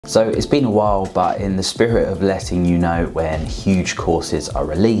So it's been a while, but in the spirit of letting you know when huge courses are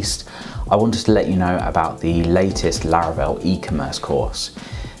released, I wanted to let you know about the latest Laravel e-commerce course.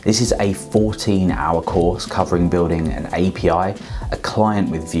 This is a 14-hour course covering building an API, a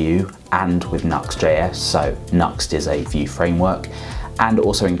client with Vue and with Nuxt.js. So Nuxt is a Vue framework and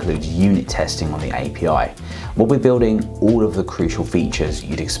also includes unit testing on the API. We'll be building all of the crucial features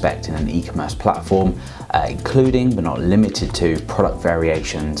you'd expect in an e-commerce platform, including but not limited to product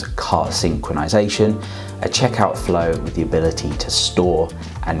variations, cart synchronization, a checkout flow with the ability to store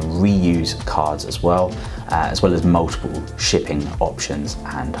and reuse cards as well as multiple shipping options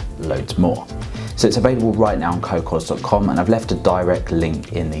and loads more. So it's available right now on Codecourse.com, and I've left a direct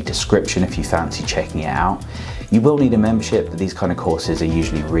link in the description if you fancy checking it out. You will need a membership, but these kind of courses are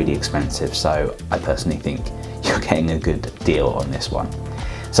usually really expensive, so I personally think you're getting a good deal on this one.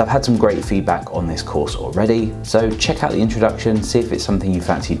 So I've had some great feedback on this course already, so check out the introduction, see if it's something you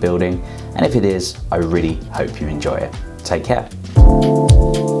fancy building, and if it is, I really hope you enjoy it. Take care.